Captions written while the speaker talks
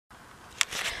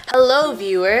Hello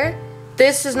viewer!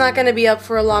 This is not going to be up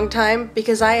for a long time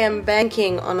because I am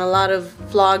banking on a lot of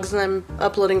vlogs and I'm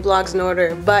uploading vlogs in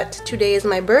order, but today is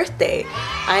my birthday.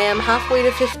 I am halfway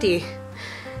to 50.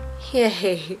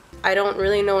 Yay! I don't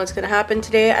really know what's going to happen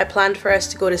today. I planned for us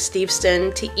to go to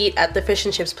Steveston to eat at the fish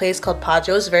and chips place called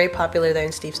Pajo's, very popular there in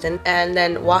Steveston, and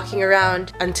then walking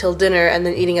around until dinner and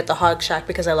then eating at the Hog Shack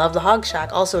because I love the Hog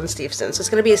Shack, also in Steveston. So it's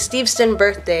going to be a Steveston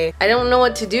birthday. I don't know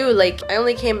what to do. Like, I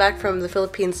only came back from the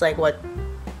Philippines like, what?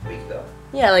 A week ago.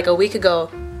 Yeah, like a week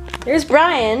ago. There's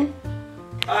Brian.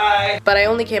 Hi. But I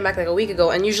only came back like a week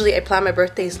ago, and usually I plan my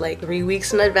birthdays like 3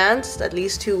 weeks in advance, at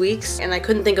least 2 weeks, and I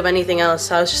couldn't think of anything else,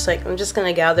 so I was just like, I'm just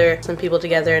gonna gather some people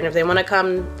together, and if they want to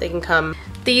come, they can come.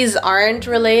 These aren't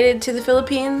related to the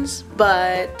Philippines,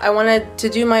 but I wanted to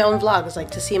do my own vlogs,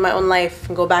 like to see my own life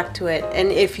and go back to it.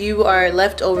 And if you are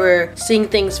left over seeing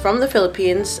things from the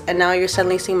Philippines and now you're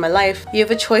suddenly seeing my life, you have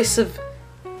a choice of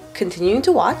continuing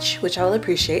to watch, which I will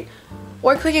appreciate,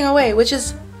 or clicking away, which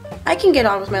is, I can get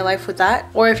on with my life with that.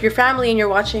 Or if you're family and you're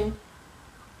watching,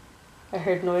 I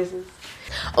heard noises.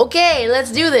 Okay,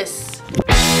 let's do this.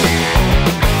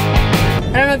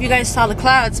 I don't know if you guys saw the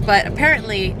clouds, but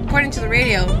apparently, according to the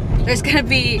radio, there's gonna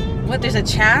be, there's a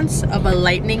chance of a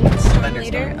lightning storm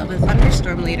later, of a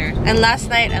thunderstorm later. And last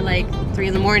night at like 3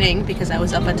 in the morning, because I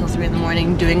was up until 3 in the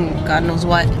morning doing God knows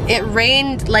what, it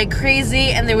rained like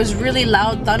crazy and there was really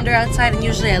loud thunder outside, and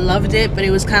usually I loved it, but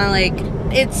it was kind of like,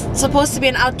 it's supposed to be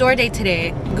an outdoor day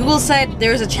today. Google said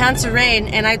there was a chance of rain,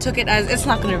 and I took it as it's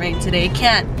not gonna rain today. It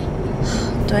can't.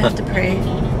 Do I have to pray?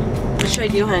 What should I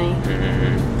do, honey?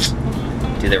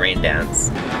 Do the rain dance.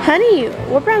 Honey,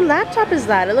 what brand laptop is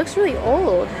that? It looks really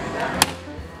old.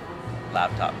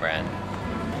 Laptop brand.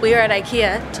 We are at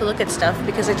Ikea to look at stuff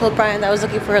because I told Brian that I was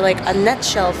looking for like a net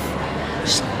shelf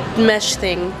mesh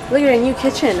thing. Look at our new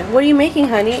kitchen. What are you making,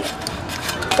 honey?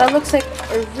 That looks like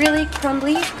a really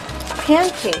crumbly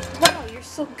pancake. Wow, you're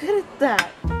so good at that.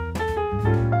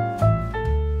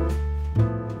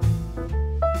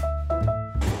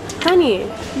 Honey,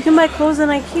 you can buy clothes in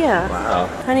Ikea. Wow.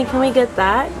 Honey, can we get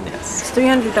that? Yes. It's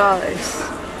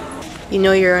 $300. You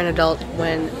know you're an adult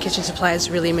when kitchen supplies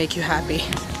really make you happy.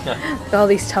 Look at all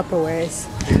these Tupperwares.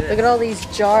 Look at all these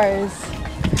jars.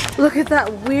 Look at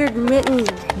that weird mitten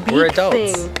beak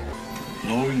thing.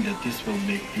 Knowing that this will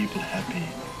make people happy.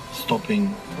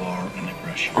 Stopping war and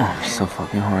aggression. Oh, I'm so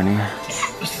fucking horny.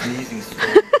 A sneezing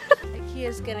storm.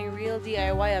 Ikea's getting real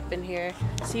DIY up in here.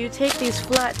 So you take these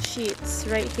flat sheets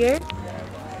right here,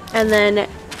 and then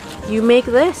you make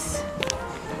this.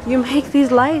 You make these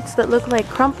lights that look like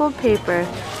crumpled paper.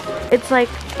 It's like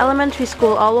elementary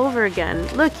school all over again.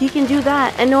 Look, you can do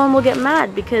that, and no one will get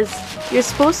mad because you're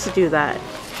supposed to do that.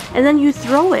 And then you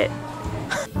throw it.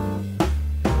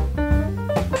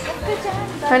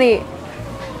 Honey.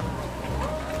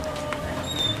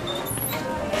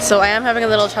 So I am having a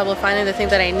little trouble finding the thing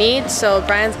that I need, so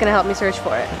Brian's gonna help me search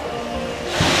for it.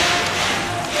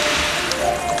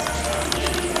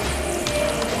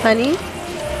 Honey?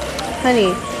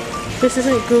 Honey, this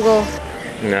isn't Google.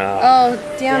 No.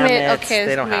 Oh, damn it. Okay,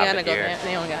 they don't we have gotta it go here. there.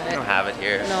 They don't got They it. don't have it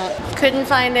here. No, couldn't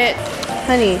find it.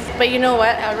 Honey, but you know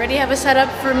what? I already have a setup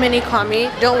for mini commie.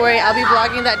 Don't worry, I'll be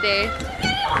vlogging that day.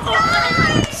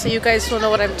 So you guys will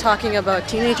know what I'm talking about.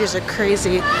 Teenagers are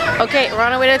crazy. Okay, we're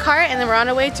on our way to the car, and then we're on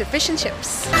our way to fish and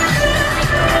chips.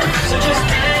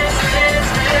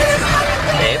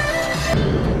 Babe?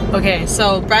 Okay,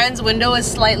 so Brian's window is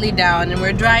slightly down, and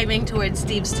we're driving towards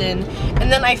Steveston.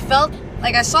 And then I felt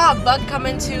like I saw a bug come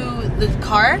into the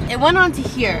car. It went onto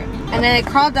here, and then it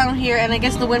crawled down here, and I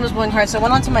guess the wind was blowing hard, so it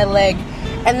went onto my leg.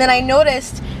 And then I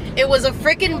noticed it was a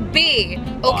freaking bee,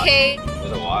 okay?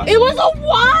 Was it a wasp? It was a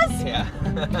wasp! Yeah.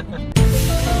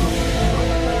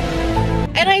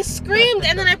 And I screamed,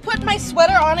 and then I put my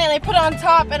sweater on it, and I put it on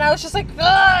top, and I was just like,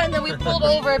 ah! And then we pulled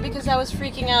over because I was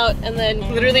freaking out, and then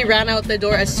literally ran out the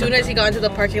door. As soon as he got into the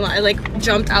parking lot, I like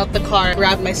jumped out the car,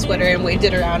 grabbed my sweater, and waved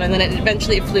it around, and then it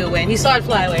eventually flew away. And you saw it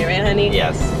fly away, right, honey?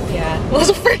 Yes. Yeah. It was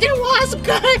a freaking wasp!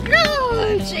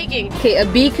 I'm shaking. Okay, a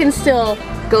bee can still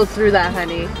go through that,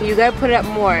 honey. You gotta put it up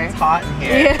more. It's hot in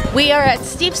here. Yeah. We are at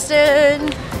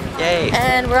Steveston. Yay.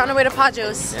 And we're on our way to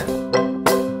Pajo's. Yeah.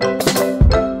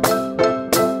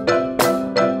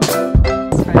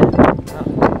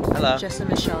 Hello. Jess and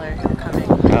Michelle are coming.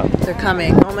 Oh. They're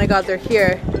coming. Oh my god, they're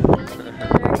here.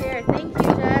 They're here. Thank you,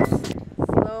 Jess.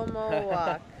 Slow-mo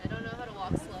walk. I don't know how to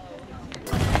walk slow.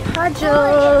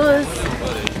 Pajo's.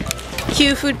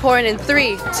 Cue food porn in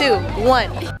 3, 2, 1.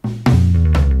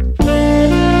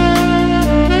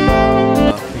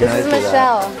 This is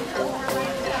Michelle.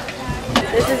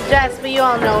 This is Jess, but you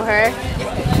all know her.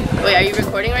 Wait, are you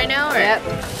recording right now? Or? Yep.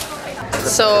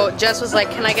 So Jess was like,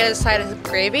 can I get a side of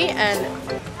gravy? And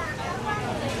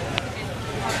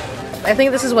I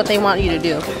think this is what they want you to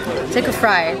do. Take a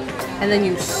fry and then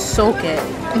you soak it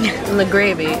in the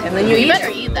gravy and then you eat better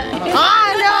it. eat that.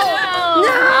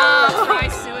 No! Fry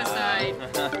suicide.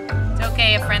 It's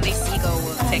okay, a friendly seagull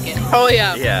will take it. Oh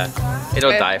yeah. Yeah.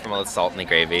 It'll die from all the salt in the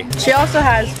gravy. She also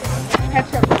has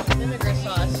ketchup vinegar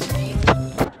sauce.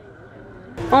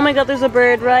 Oh my god, there's a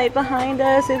bird right behind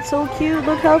us. It's so cute.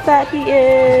 Look how fat he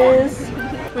is.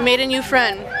 We made a new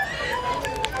friend.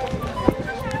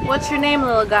 What's your name,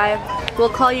 little guy? We'll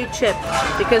call you Chip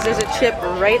because there's a chip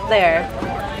right there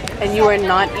and you are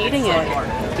not eating it.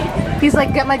 He's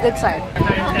like, get my good side.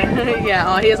 Yeah,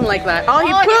 oh, he doesn't like that. Oh,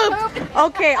 he pooped!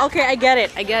 Okay, okay, I get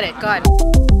it. God.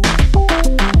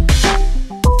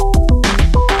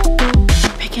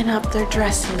 Picking up their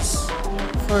dresses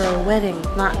for a wedding.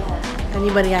 Not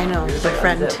anybody I know, their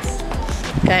friend.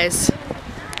 Guys,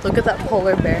 look at that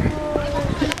polar bear.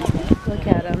 Look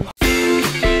at him.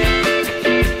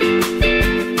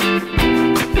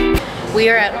 We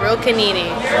are at Rocanini,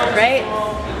 right?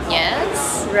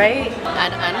 Yes? Right? I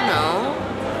don't know.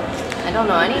 I don't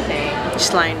know anything.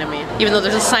 She's lying to me. Even though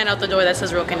there's a sign out the door that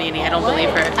says Rocanini, I don't believe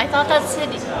her. I thought that said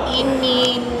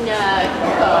Inaka.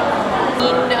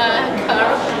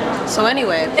 So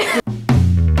anyway.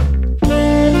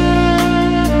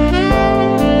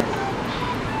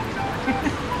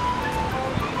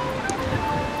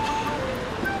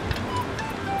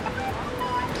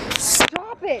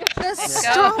 Stop it! Just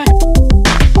stop!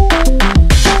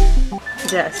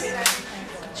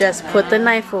 Just put the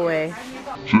knife away.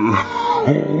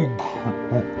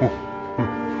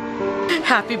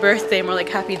 Happy birthday, more like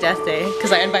happy death day,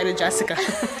 because I invited Jessica.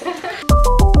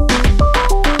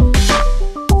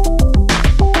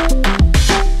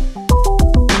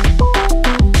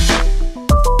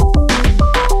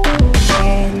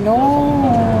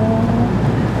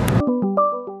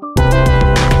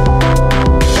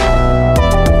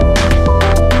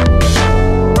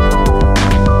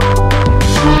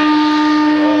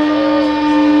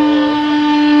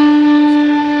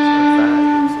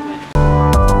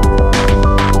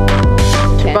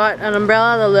 An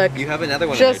umbrella that looks You have another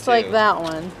one just there, like too. that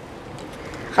one.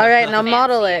 Alright, now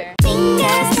model it. You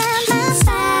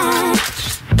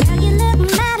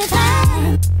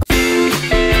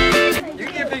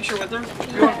can get a picture with her.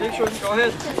 If you want a picture, go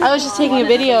ahead. I was just taking a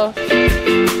video.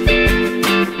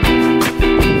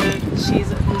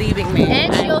 She's leaving me.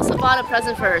 And she also bought a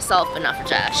present for herself, but not for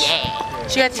Josh. Yeah.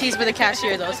 She got teased by the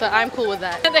cashier though, so I'm cool with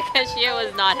that. The cashier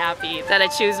was not happy that I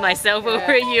choose myself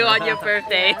over you on your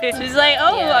birthday. She's like,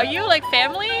 oh, are you like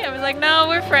family? I was like, no,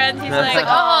 we're friends. He's like,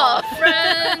 oh,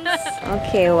 friends.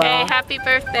 Okay, well. Hey, happy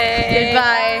birthday.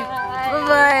 Goodbye.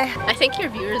 Bye-bye. I think your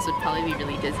viewers would probably be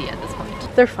really dizzy at this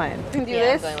point. They're fine. I can do I'm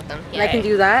this, going with them. and I can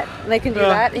do that, and I can do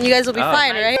that, and you guys will be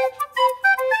fine, right?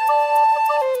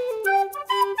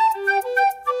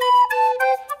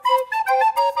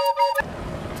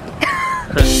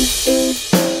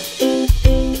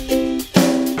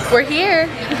 We're here.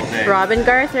 Rob and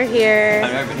Garth are here.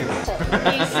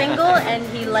 He's single and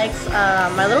he likes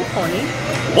My Little Pony.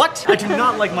 What? I do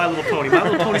not like My Little Pony. My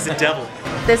Little Pony's the devil.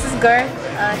 This is Garth.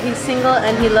 He's single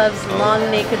and he loves long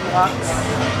naked walks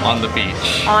On the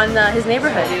beach. on his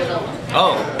neighborhood.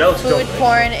 Oh. No, it's Food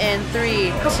porn in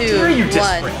 3, 2,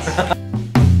 1.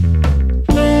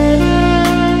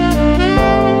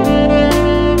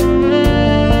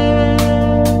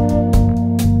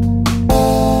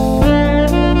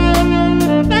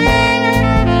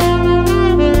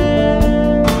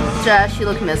 Josh, you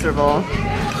look miserable.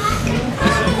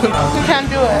 You can't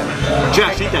do it.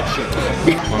 Josh, eat that shit.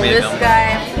 This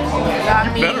guy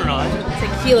got me Better not.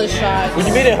 tequila shots. When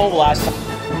you made it home last time.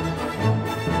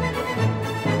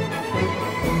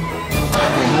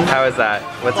 How is that?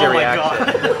 What's your Oh my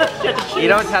reaction? You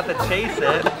don't have to chase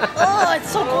it. Oh,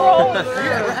 it's so gross.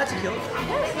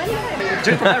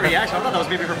 Just for that reaction, I thought that was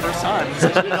maybe her first time. So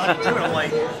she didn't know how to do it. I'm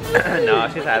like, No,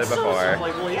 she's had it before. I'm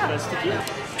like, well, yeah, that's tequila.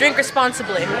 Drink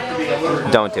responsibly.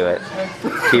 Don't do it.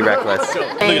 Be reckless. Look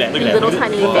at that, look at that. Little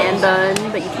tiny man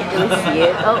bun, but you can't really see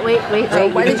it. Oh, wait.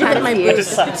 Why did you hide my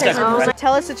boobs? Just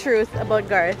Tell us the truth about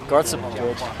Garth. Garth's a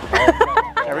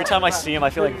bitch. Every time I see him, I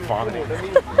feel like vomiting.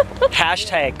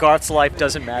 Hashtag Garth's life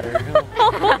doesn't matter.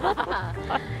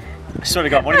 I swear to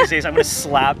God, one of these days I'm gonna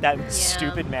slap that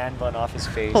stupid man bun off his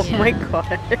face. Oh my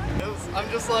god. I'm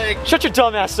just like... Shut your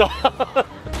dumb ass up.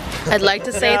 I'd like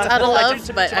to say it's out of Well, love,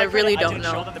 did- but to I my really credit, don't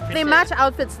didn't show know. them the They picture. match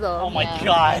outfits though. Oh my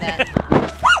God.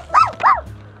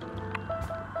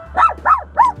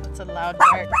 It's a loud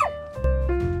bark.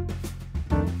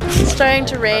 It's starting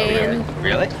to rain.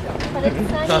 Really? But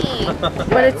it's sunny.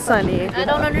 But it's sunny. I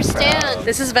don't understand.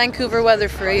 This is Vancouver weather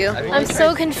for you. I'm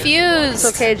so confused.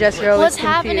 It's okay, Jess, you're always What's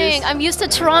happening? I'm used to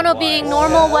Toronto being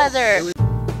normal weather.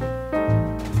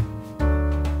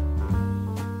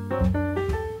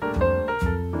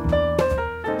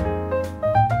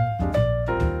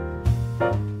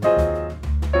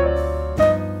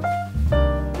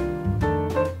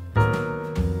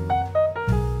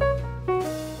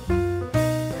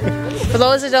 For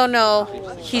those that don't know,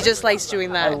 he just likes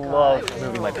doing I that. love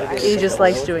moving my bags. He just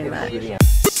likes doing that.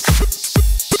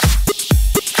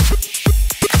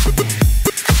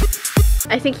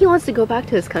 I think he wants to go back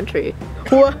to his country.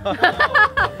 That's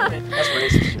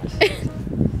racist.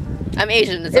 I'm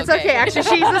Asian, It's okay, actually,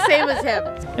 she's the same as him.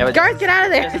 Yeah, but Garth, get out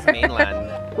of this is there.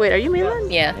 mainland. Wait, are you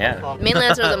mainland? Yeah. Yeah,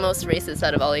 Mainlands are the most racist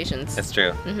out of all Asians. it's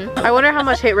true. I wonder how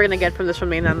much hate we're gonna get from this from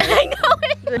mainland. I know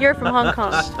it. You're from Hong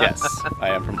Kong. Yes, I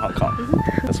am from Hong Kong.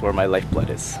 That's where my lifeblood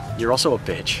is. You're also a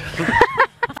bitch.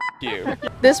 You.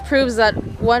 This proves that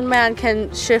one man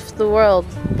can shift the world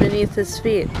beneath his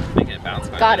feet. Making it bounce.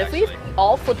 God, if we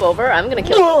all flip over, I'm gonna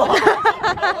kill you.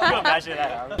 Can you imagine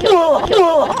that?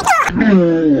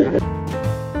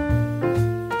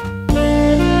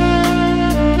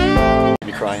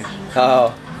 Me crying.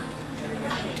 Oh.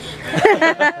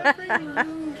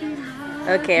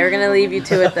 Okay, we're gonna leave you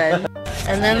to it then.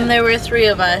 And then there were 3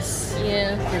 of us.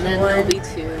 Yeah, and then there'll be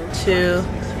 2. 2.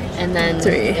 And then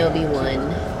 3. it'll be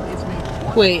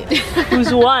 1. Wait,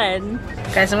 who's 1?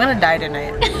 Guys, I'm gonna die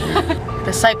tonight.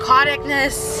 The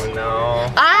psychoticness. Oh,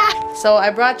 no. Ah! So I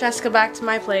brought Jessica back to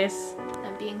my place.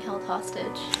 I'm being held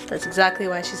hostage. That's exactly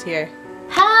why she's here.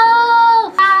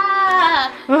 Help!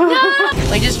 Ah!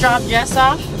 We just dropped Jess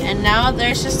off, and now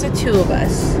there's just the 2 of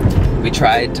us. We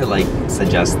tried to like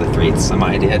suggest the threesome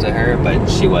idea to her, but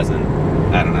she wasn't.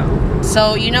 I don't know.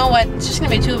 So you know what? It's just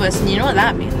gonna be 2 of us, and you know what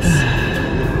that means.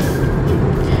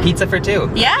 Pizza for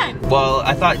 2. Yeah. Well,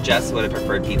 I thought Jess would have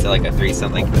preferred pizza like a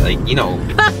threesome, like you know,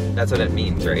 that's what it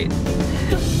means, right?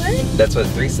 What? That's what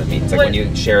threesome means, like when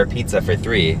you share a pizza for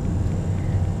 3.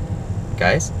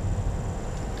 Guys?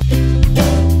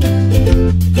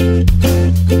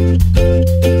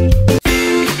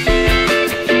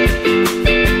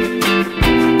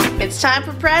 It's time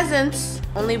for presents.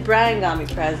 Only Brian got me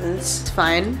presents. It's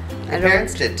fine. I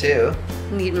don't did too.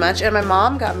 need much. And my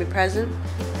mom got me a present.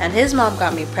 And his mom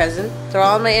got me a present. They're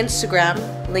all on my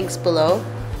Instagram. Links below.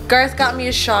 Garth got me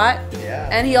a shot. Yeah.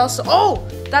 And he also, oh,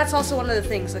 that's also one of the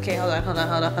things. Okay, hold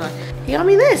on. He got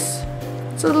me this.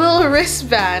 It's a little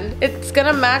wristband. It's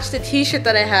gonna match the t-shirt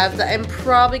that I have that I'm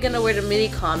probably gonna wear to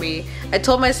mini-commie. I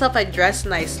told myself I'd dress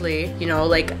nicely, you know,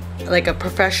 like a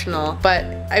professional, but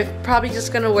I'm probably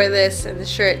just gonna wear this and the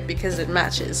shirt because it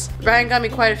matches. Brian got me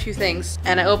quite a few things,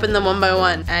 and I opened them one by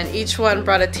one, and each one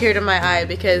brought a tear to my eye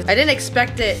because I didn't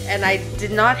expect it, and I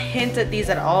did not hint at these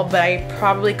at all, but I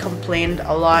probably complained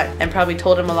a lot and probably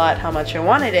told him a lot how much I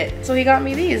wanted it. So he got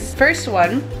me these. First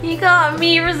one, he got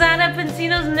me Rosanna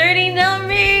Pansino's Nerdy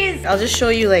Numbers. I'll just show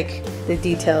you like the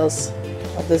details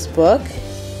of this book,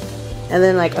 and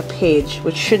then like a page,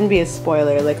 which shouldn't be a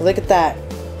spoiler. Like, look at that.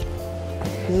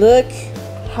 Look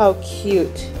how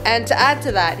cute. And to add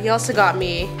to that, he also got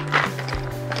me,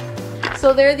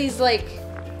 so there are these like,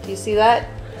 do you see that?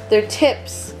 They're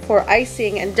tips for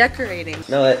icing and decorating.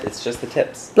 No, it's just the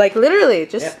tips. Like literally,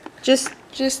 just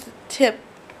a tip.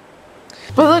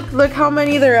 But look how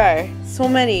many there are. So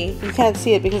many. You can't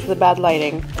see it because of the bad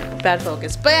lighting. Bad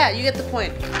focus. But yeah, you get the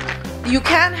point. You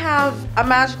can't have a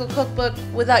magical cookbook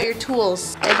without your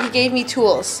tools. And he gave me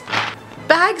tools.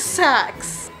 Bag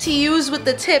sacks to use with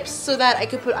the tips so that I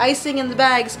could put icing in the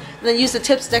bags and then use the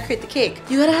tips to decorate the cake.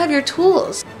 You gotta have your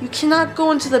tools. You cannot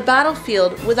go into the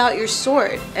battlefield without your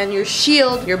sword and your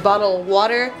shield, your bottle of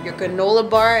water, your granola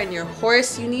bar, and your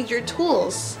horse. You need your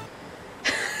tools.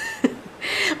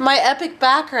 My epic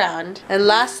background. And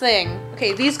last thing,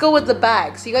 okay, these go with the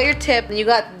bag. So you got your tip and you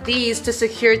got these to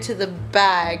secure to the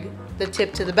bag, the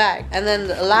tip to the bag, and then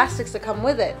the elastics that come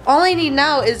with it. All I need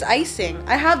now is icing.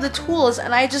 I have the tools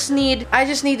and I just need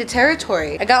the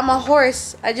territory. I got my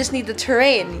horse, I just need the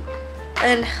terrain.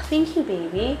 And thank you,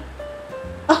 baby.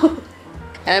 Oh.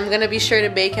 And I'm gonna be sure to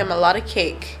bake him a lot of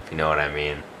cake. You know what I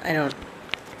mean? I don't,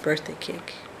 birthday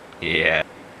cake. Yeah.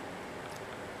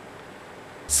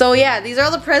 So yeah, these are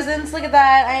all the presents. Look at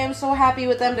that. I am so happy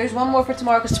with them. There's one more for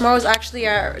tomorrow because tomorrow is actually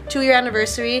our 2-year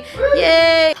anniversary.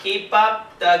 Yay! Keep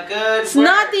up the good It's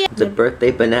not the It's a birthday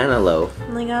banana loaf.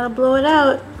 I gotta blow it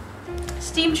out.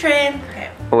 Steam train. Okay.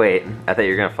 Wait, I thought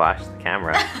you were gonna flash the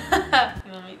camera.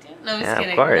 You want me to? No, I'm just Yeah,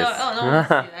 kidding. of course. No, oh, no one wants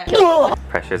to do that.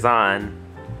 Pressure's on.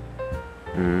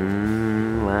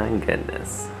 My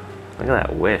goodness. Look at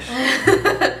that wish.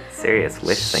 serious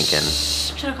wish thinking.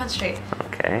 I'm trying to concentrate.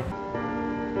 Okay.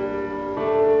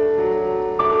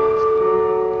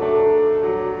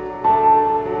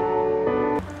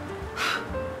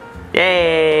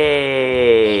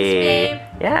 Yay! Thanks,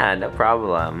 babe. Yeah, no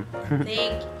problem.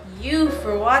 Thank you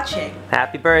for watching.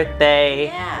 Happy birthday!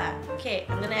 Yeah. Okay,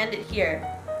 I'm gonna end it here.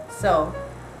 So,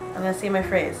 I'm gonna say my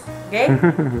phrase. Okay?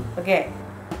 Okay.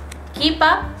 Keep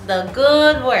up the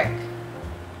good work.